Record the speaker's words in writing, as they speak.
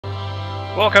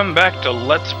Welcome back to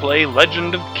Let's Play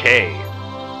Legend of K.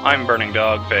 I'm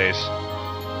BurningDogFace,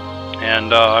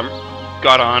 and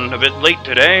got on a bit late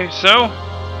today, so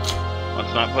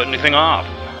let's not put anything off.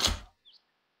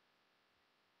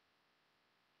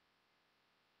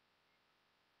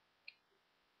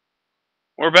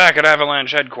 We're back at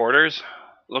Avalanche headquarters,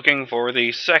 looking for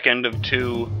the second of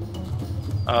two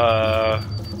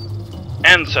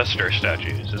Ancestor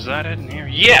statues. Is that it in here?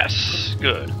 Yes!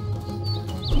 Good.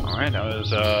 Alright, that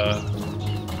was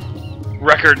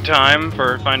record time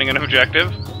for finding an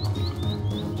objective.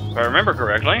 If I remember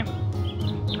correctly,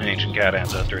 an ancient cat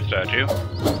ancestor statue.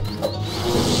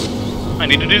 I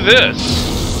need to do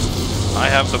this! I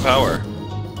have the power.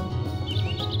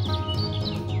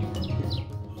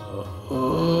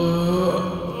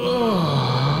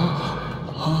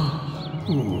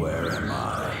 Where am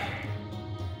I?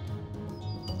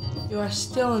 You are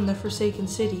still in the Forsaken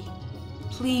City.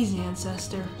 Please,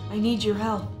 Ancestor, I need your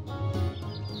help.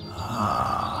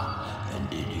 And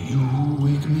did you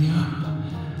wake me up?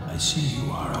 I see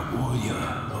you are a warrior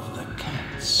of the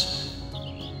cats.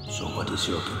 So what is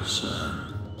your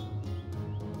concern?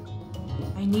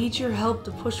 I need your help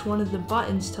to push one of the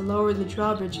buttons to lower the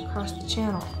drawbridge across the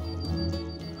channel.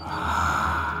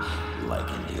 Like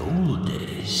in the old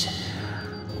days.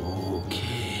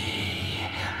 Okay,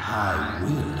 I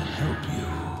will help you.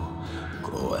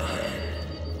 Go ahead.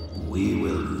 We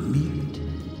will meet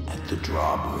at the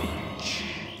drawbridge.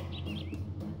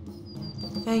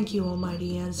 Thank you,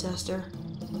 Almighty Ancestor.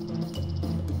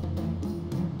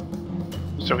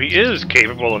 So he is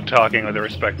capable of talking with a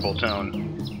respectful tone.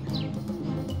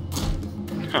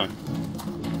 Huh.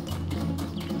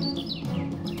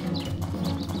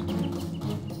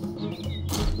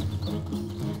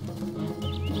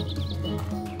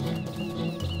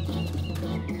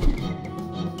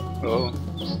 Oh.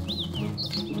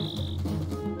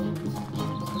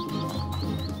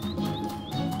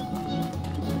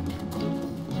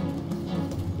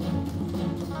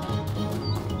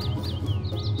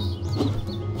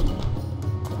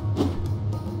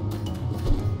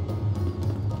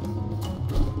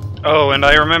 Oh, and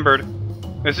I remembered.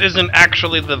 This isn't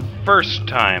actually the first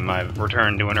time I've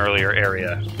returned to an earlier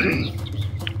area.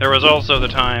 There was also the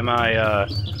time I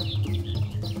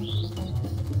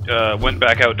went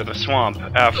back out to the swamp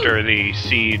after the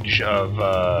siege of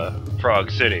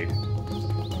Frog City.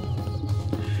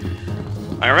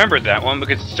 I remembered that one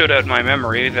because it stood out in my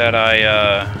memory that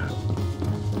I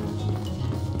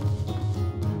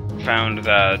found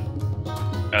that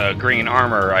green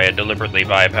armor I had deliberately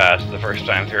bypassed the first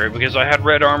time through because I had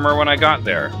red armor when I got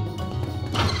there.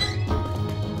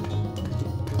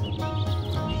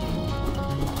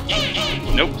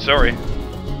 Nope, sorry.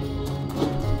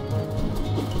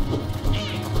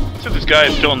 So this guy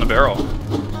is still in the barrel.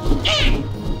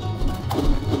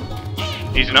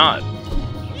 He's not.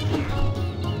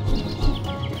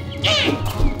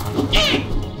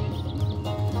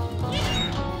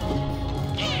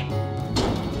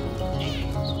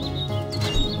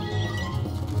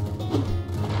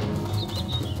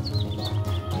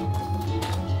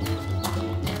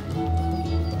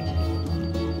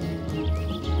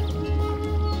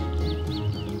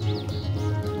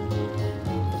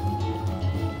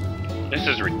 This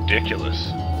is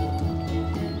ridiculous.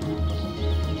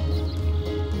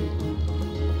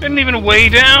 Didn't even weigh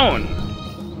down!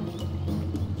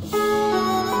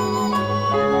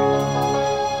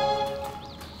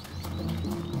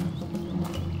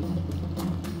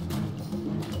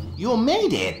 You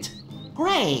made it!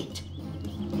 Great!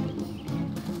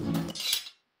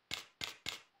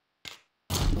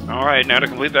 Alright, now to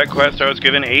complete that quest I was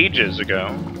given ages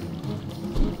ago.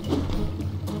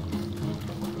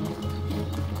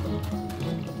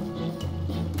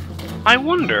 I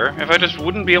wonder if I just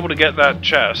wouldn't be able to get that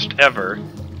chest ever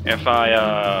if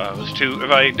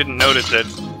I didn't notice it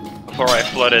before I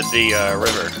flooded the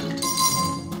river.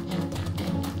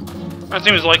 That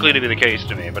seems likely to be the case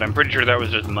to me, but I'm pretty sure that was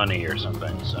just money or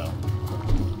something, so.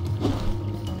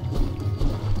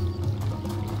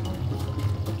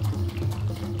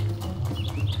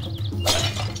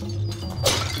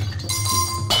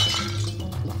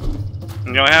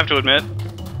 You know, I have to admit,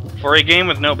 for a game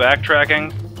with no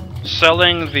backtracking,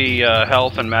 selling the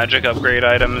health and magic upgrade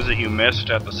items that you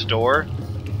missed at the store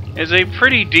is a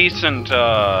pretty decent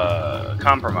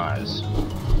compromise.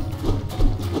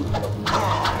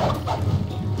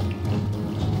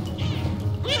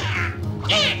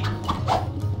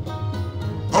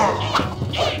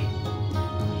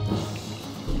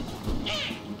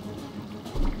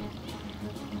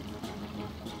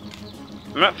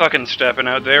 I'm not fucking stepping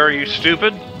out there, are you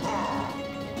stupid?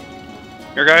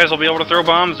 Your guys will be able to throw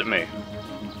bombs at me.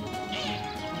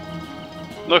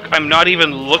 Look, I'm not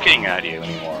even looking at you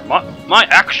anymore. My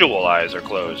actual eyes are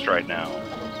closed right now.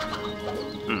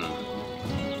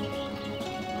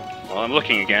 Well, I'm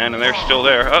looking again, and they're still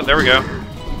there. Oh, there we go.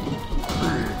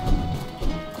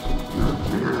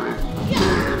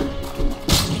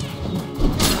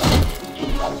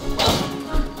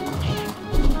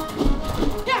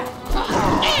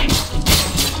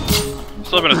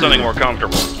 Slipping into something more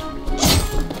comfortable.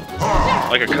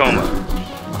 Like a coma.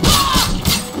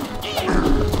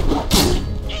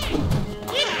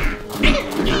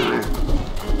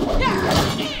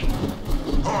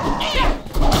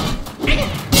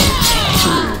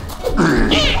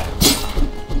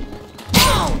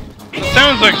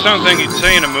 Sounds like something you'd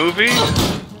say in a movie,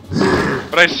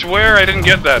 but I swear I didn't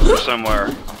get that from somewhere.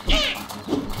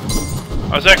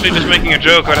 I was actually just making a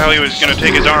joke about how he was going to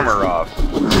take his armor off.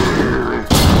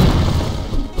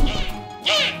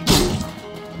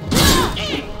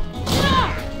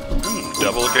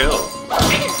 Double kill.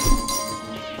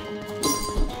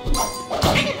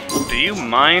 Do you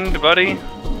mind, buddy?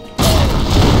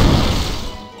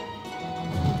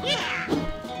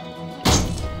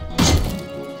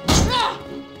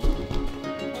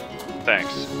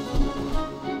 Thanks.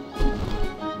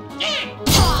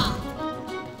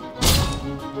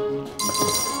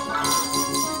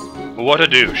 What a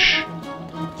douche.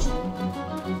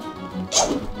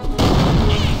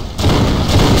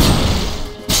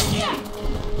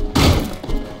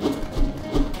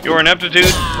 Your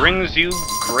ineptitude brings you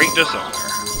great dishonor.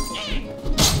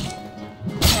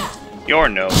 You're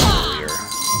no warrior.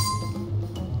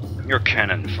 You're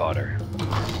cannon fodder.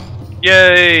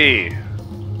 Yay!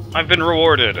 I've been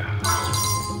rewarded.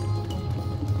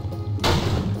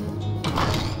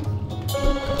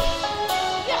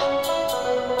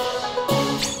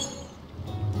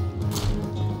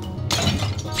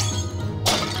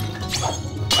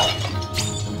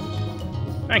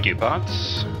 Thank you,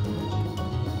 Potts.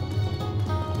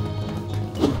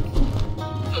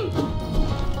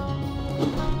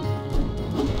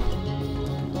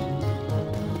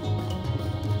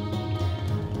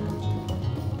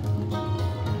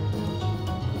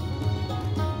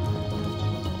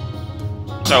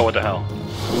 Oh, what the hell?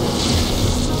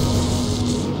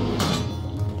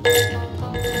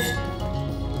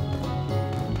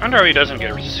 I wonder how he doesn't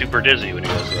get super dizzy when he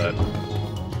does that.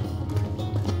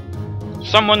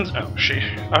 Someone's... Oh,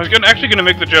 I was actually gonna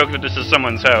make the joke that this is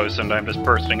someone's house and I'm just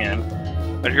bursting in.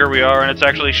 But here we are and it's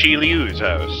actually Shi Liu's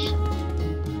house.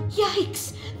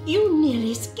 Yikes! You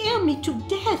nearly scared me to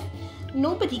death.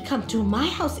 Nobody come to my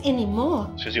house anymore.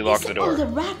 Because you locked the door. All the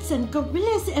rats and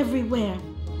gorillas everywhere.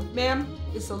 Ma'am,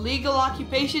 this illegal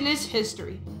occupation is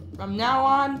history. From now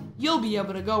on, you'll be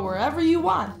able to go wherever you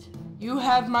want. You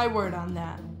have my word on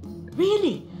that.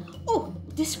 Really? Oh,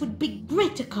 this would be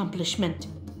great accomplishment.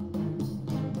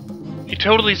 He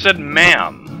totally said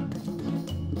ma'am.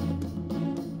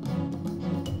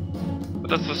 But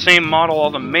that's the same model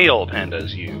all the male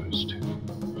pandas used.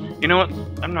 You know what?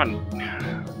 I'm not...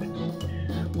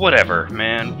 Whatever,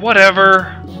 man.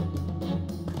 Whatever.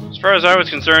 As far as I was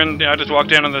concerned, I just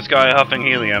walked in on this guy huffing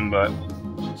helium, but...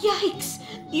 Yikes!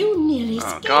 You nearly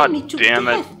scared me to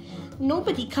death.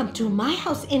 Nobody come to my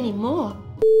house anymore.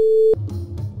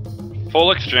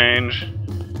 Full exchange.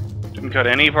 Didn't cut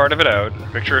any part of it out.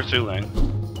 Picture of Su Ling.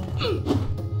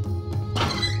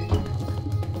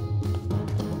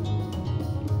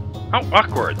 How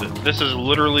awkward. This is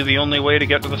literally the only way to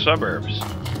get to the suburbs.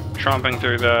 Tromping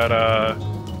through that,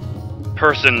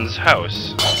 person's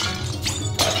house.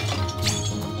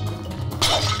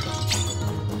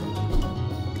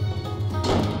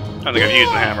 I don't think I've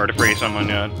used the hammer to free someone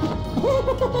yet.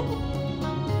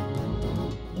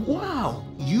 Wow,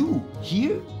 you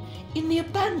here? In the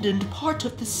abandoned part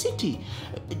of the city.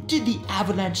 Did the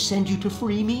avalanche send you to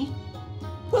free me?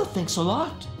 Well, thanks a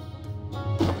lot.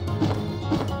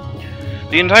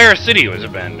 The entire city was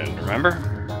abandoned, remember?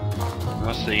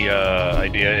 Unless the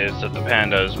idea is that the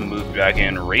pandas moved back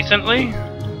in recently?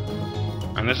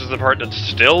 And this is the part that's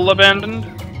still abandoned?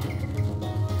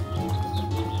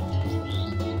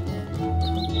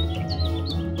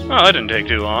 Well, that didn't take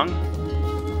too long.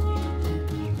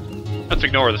 Let's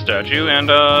ignore the statue and,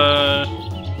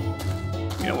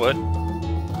 you know what?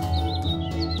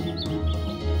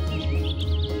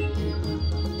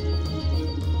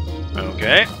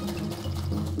 Okay.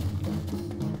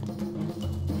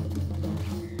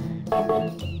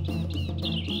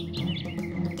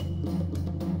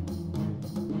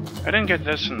 I didn't get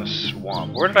this in the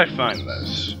swamp. Where did I find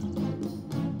this?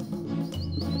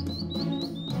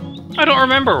 I don't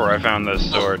remember where I found this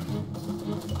sword.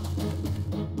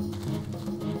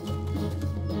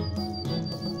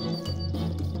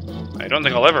 I don't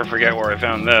think I'll ever forget where I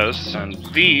found this, and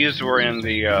these were in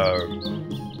the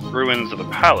ruins of the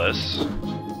palace.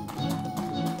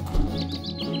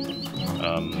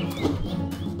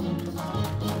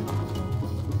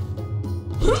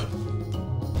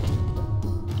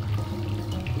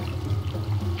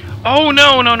 Oh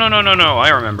no, no, no, no, no, no! I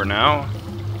remember now.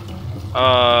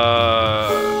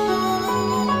 I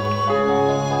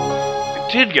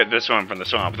did get this one from the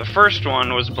swamp. The first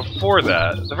one was before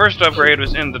that. The first upgrade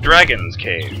was in the dragon's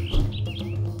cave.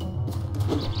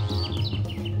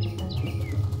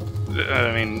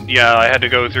 I mean, yeah, I had to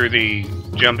go through the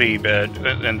jumpy bed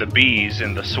and the bees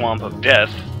in the swamp of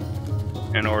death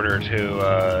in order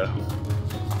to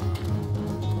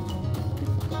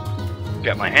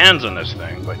get my hands on this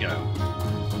thing, but you know,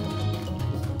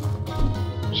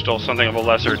 still something of a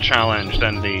lesser challenge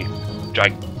than the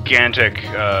gigantic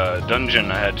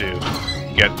dungeon I had to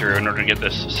get through in order to get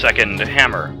this second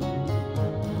hammer.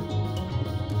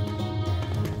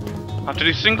 I have to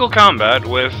do single combat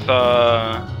with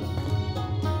the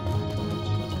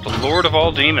Lord of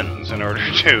all Demons in order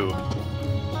to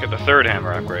get the third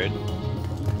hammer upgrade.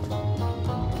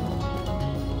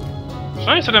 It's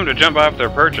nice of them to jump off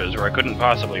their perches where I couldn't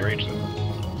possibly reach them.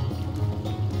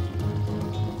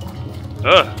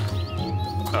 Ugh.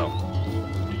 Oh.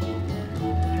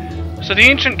 So the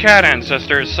ancient cat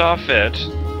ancestors saw fit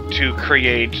to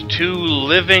create 2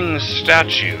 living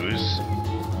statues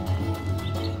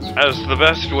as the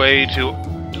best way to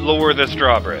lower this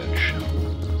drawbridge.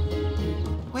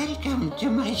 Welcome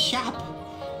to my shop.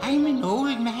 I'm an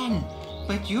old man,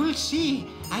 but you'll see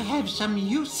I have some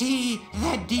use. See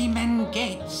the demon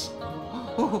gates.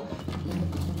 Oh.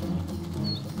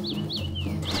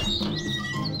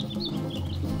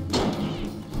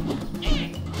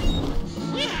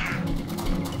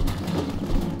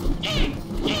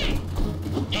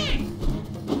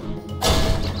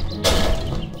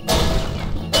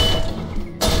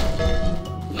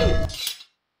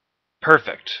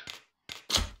 Perfect.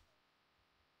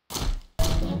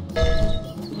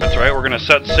 That's right, we're gonna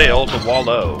set sail to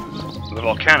Wallow, the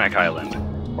volcanic island,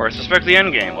 where I suspect the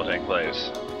endgame will take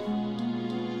place.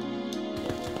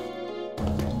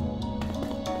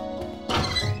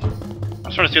 I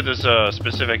just want to see what this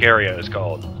specific area is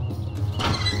called.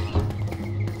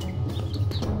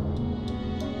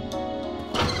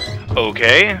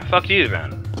 Okay, fuck you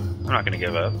then. I'm not gonna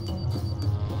give up.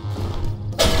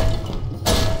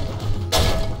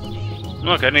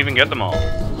 Look, I didn't even get them all.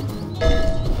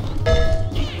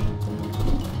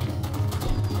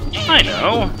 I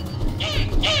know.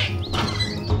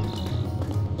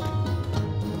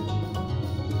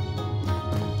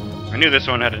 I knew this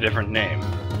one had a different name.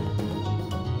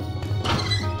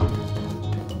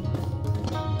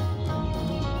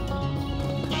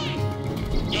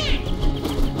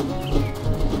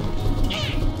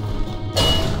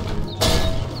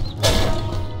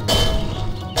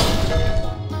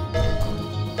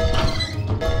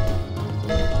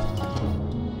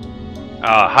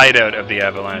 Hideout of the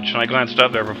Avalanche, and I glanced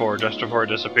up there before, just before it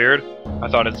disappeared. I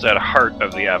thought it said Heart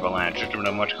of the Avalanche, which would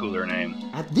have a much cooler name.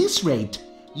 At this rate,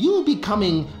 you'll be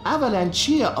becoming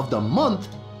Avalancheer of the Month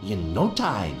in no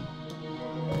time.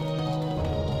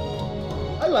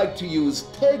 I like to use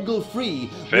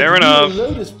Tangle-free Fair enough.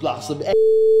 Lotus Blossom. I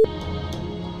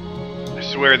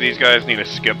swear these guys need a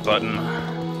skip button.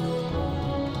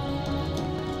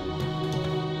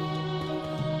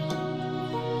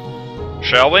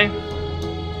 Shall we?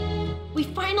 We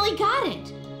finally got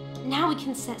it! Now we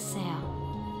can set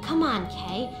sail. Come on,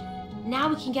 Kay. Now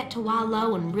we can get to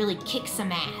Wallow and really kick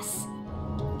some ass.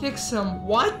 Kick some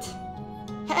what?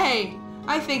 Hey,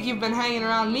 I think you've been hanging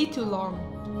around me too long.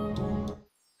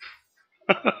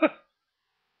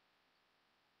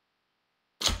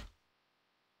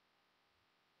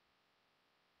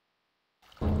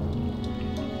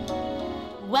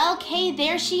 Well, Kay,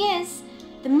 there she is.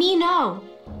 The Mino.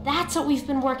 That's what we've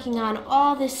been working on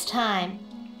all this time.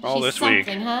 All She's this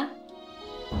something, week. Huh?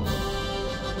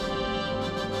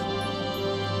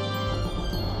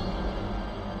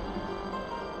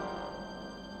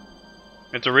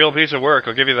 It's a real piece of work,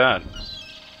 I'll give you that.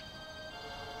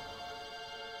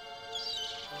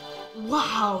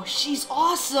 Wow, she's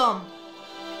awesome!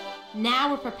 Now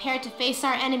we're prepared to face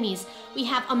our enemies. We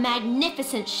have a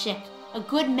magnificent ship, a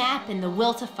good map, and the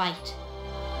will to fight.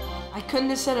 I couldn't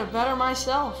have said it better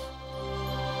myself.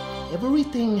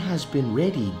 Everything has been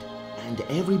readied, and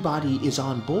everybody is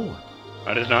on board.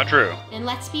 That is not true. Then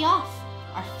let's be off.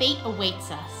 Our fate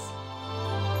awaits us.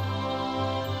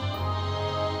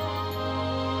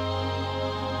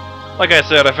 Like I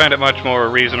said, I find it much more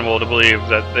reasonable to believe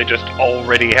that they just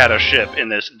already had a ship in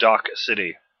this dock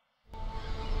city.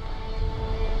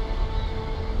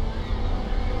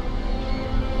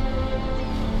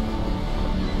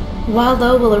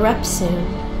 Wallow will erupt soon.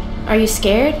 Are you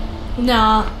scared?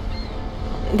 Nah.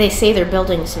 They say they're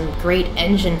building some great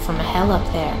engine from hell up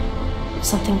there.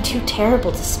 Something too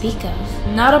terrible to speak of.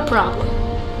 Not a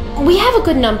problem. We have a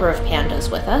good number of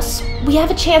pandas with us. We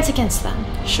have a chance against them.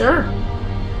 Sure.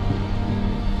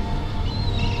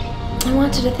 I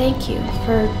wanted to thank you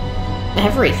for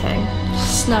everything.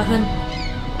 It's nothing.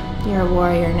 You're a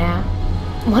warrior now.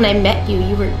 When I met you,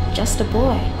 you were just a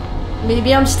boy.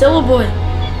 Maybe I'm still a boy.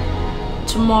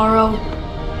 Tomorrow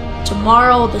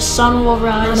the sun will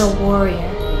rise. I'm a warrior.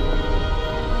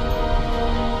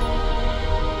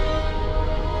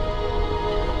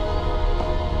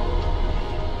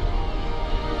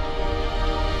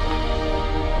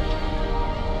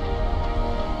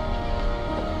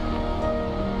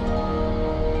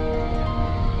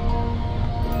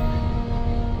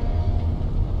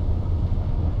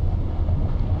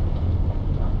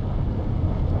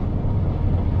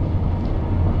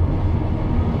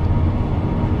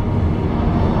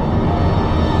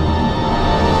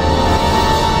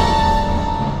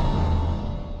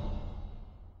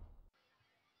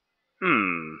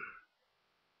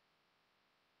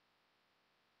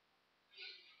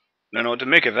 Don't know what to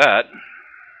make of that.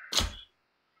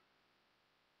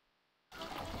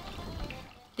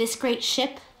 This great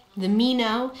ship, the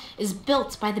Mino, is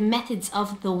built by the methods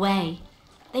of the Way.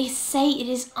 They say it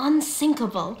is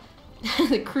unsinkable.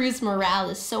 The crew's morale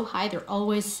is so high they're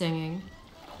always singing.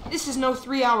 This is no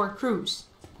 3-hour cruise.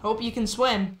 Hope you can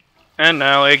swim. And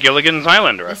now a Gilligan's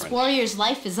Island reference. This warrior's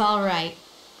life is all right.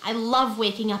 I love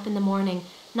waking up in the morning,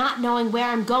 not knowing where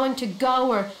I'm going to go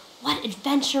or what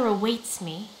adventure awaits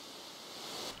me.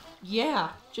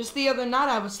 Yeah, just the other night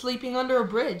I was sleeping under a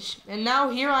bridge, and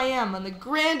now here I am on the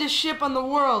grandest ship on the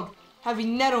world,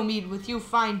 having netto mead with you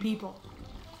fine people.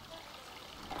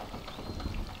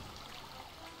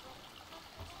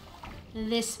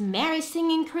 This merry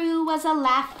singing crew was a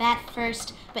laugh at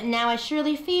first, but now I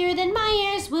surely fear that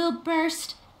my ears will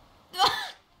burst. Ugh,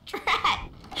 drat!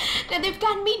 Now they've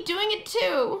got me doing it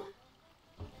too.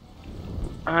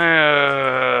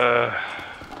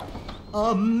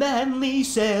 A manly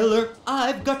sailor,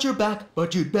 I've got your back,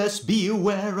 but you'd best be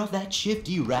aware of that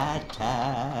shifty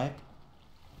rat-tack.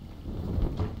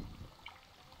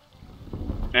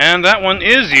 And that one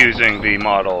is using the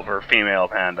model for female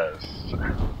pandas.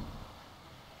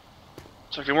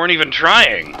 So if you weren't even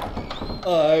trying.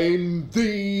 I'm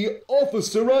the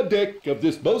officer on deck of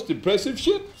this most impressive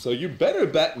ship, so you better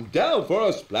batten down for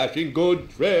a splashing good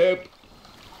trip.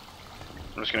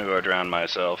 I'm just gonna go drown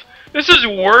myself. This is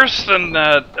worse than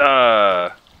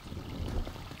that,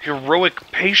 heroic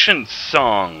patience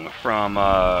song from,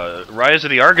 Rise of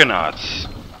the Argonauts.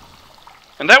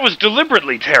 And that was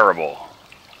deliberately terrible.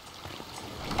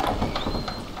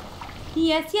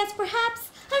 Yes, perhaps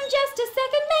I'm just a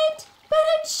second mate, but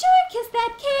I'd sure kiss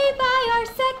that K by our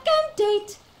second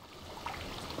date.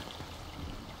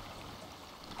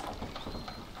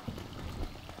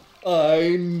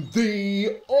 I'm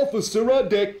the officer on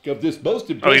deck of this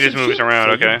most impressive Oh, he just moves ship, around,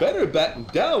 so okay. you better batten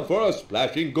down for a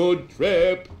splashing good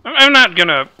trip. I'm not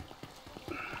gonna...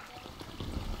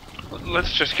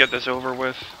 Let's just get this over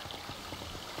with.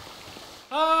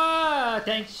 Oh,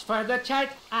 thanks for the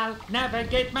chat. I'll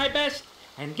navigate my best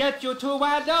and get you to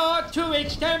Wallow to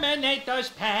exterminate those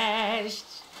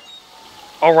pests.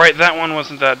 Alright, that one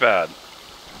wasn't that bad.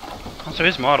 Also,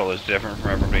 his model is different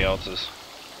from everybody else's.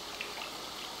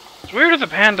 It's weird if the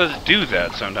pandas do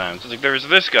that sometimes. It's like there's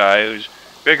this guy who's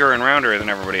bigger and rounder than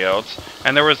everybody else,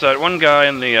 and there was that one guy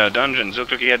in the dungeons who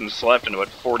looked like he hadn't slept in about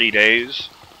 40 days.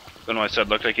 Then I said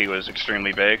looked like he was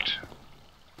extremely baked.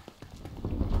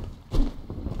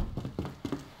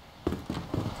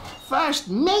 First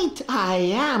mate I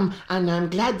am, and I'm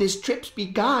glad this trip's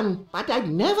begun, but I'd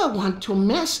never want to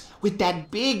mess with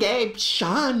that big ape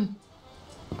Sean.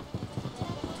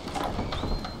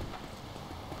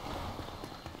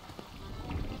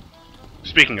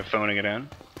 Speaking of phoning it in.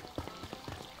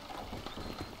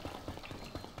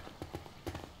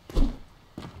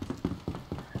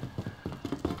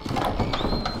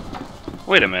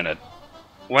 Wait a minute.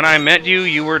 When I met you,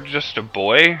 you were just a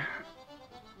boy?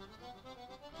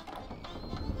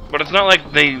 But it's not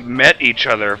like they met each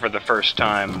other for the first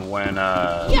time when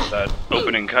that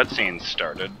opening cutscene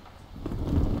started.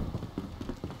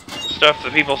 Stuff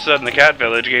that people said in the Cat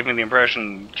Village gave me the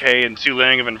impression Kay and Sue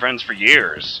Lang have been friends for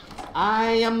years. I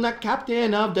am the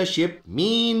captain of the ship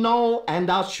Mino, and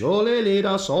I'll surely lead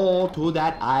us all to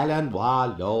that island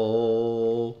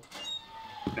Wallow.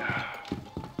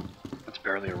 That's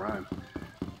barely a rhyme.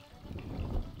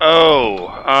 Oh,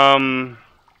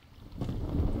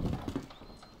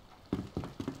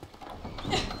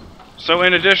 So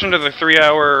in addition to the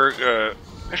 3-hour...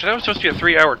 actually, that was supposed to be a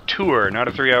 3-hour tour, not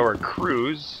a 3-hour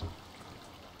cruise.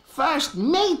 First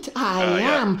mate I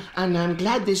yeah. am, and I'm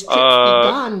glad this trip's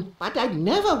begun, but I'd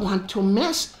never want to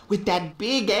mess with that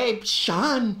big ape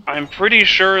Sean. I'm pretty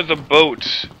sure the boat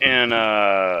in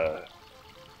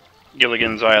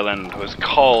Gilligan's Island was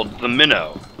called the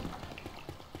Minnow.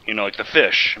 You know, like the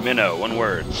fish. Minnow, one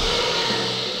word.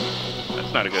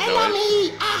 That's not a good noise. Enemy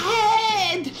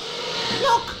ahead!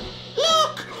 Look!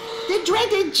 Look! The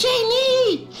dreaded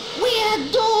Cheney! We're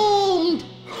doomed!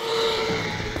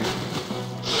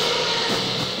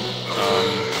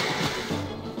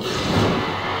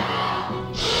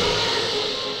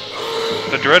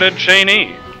 The dreaded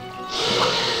Cheney.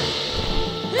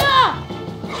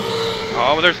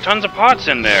 Oh, but there's tons of pots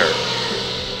in there.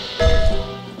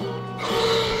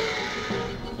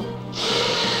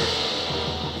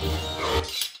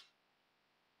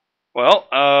 Well,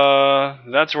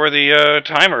 that's where the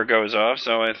timer goes off,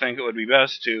 so I think it would be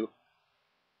best to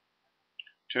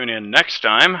tune in next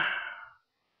time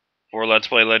for Let's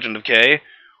Play Legend of K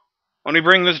when we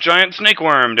bring this giant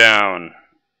snakeworm down.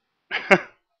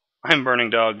 I'm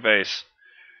BurningDogFace,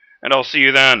 and I'll see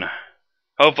you then,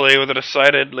 hopefully with a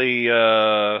decidedly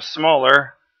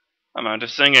smaller amount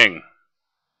of singing.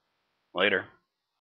 Later.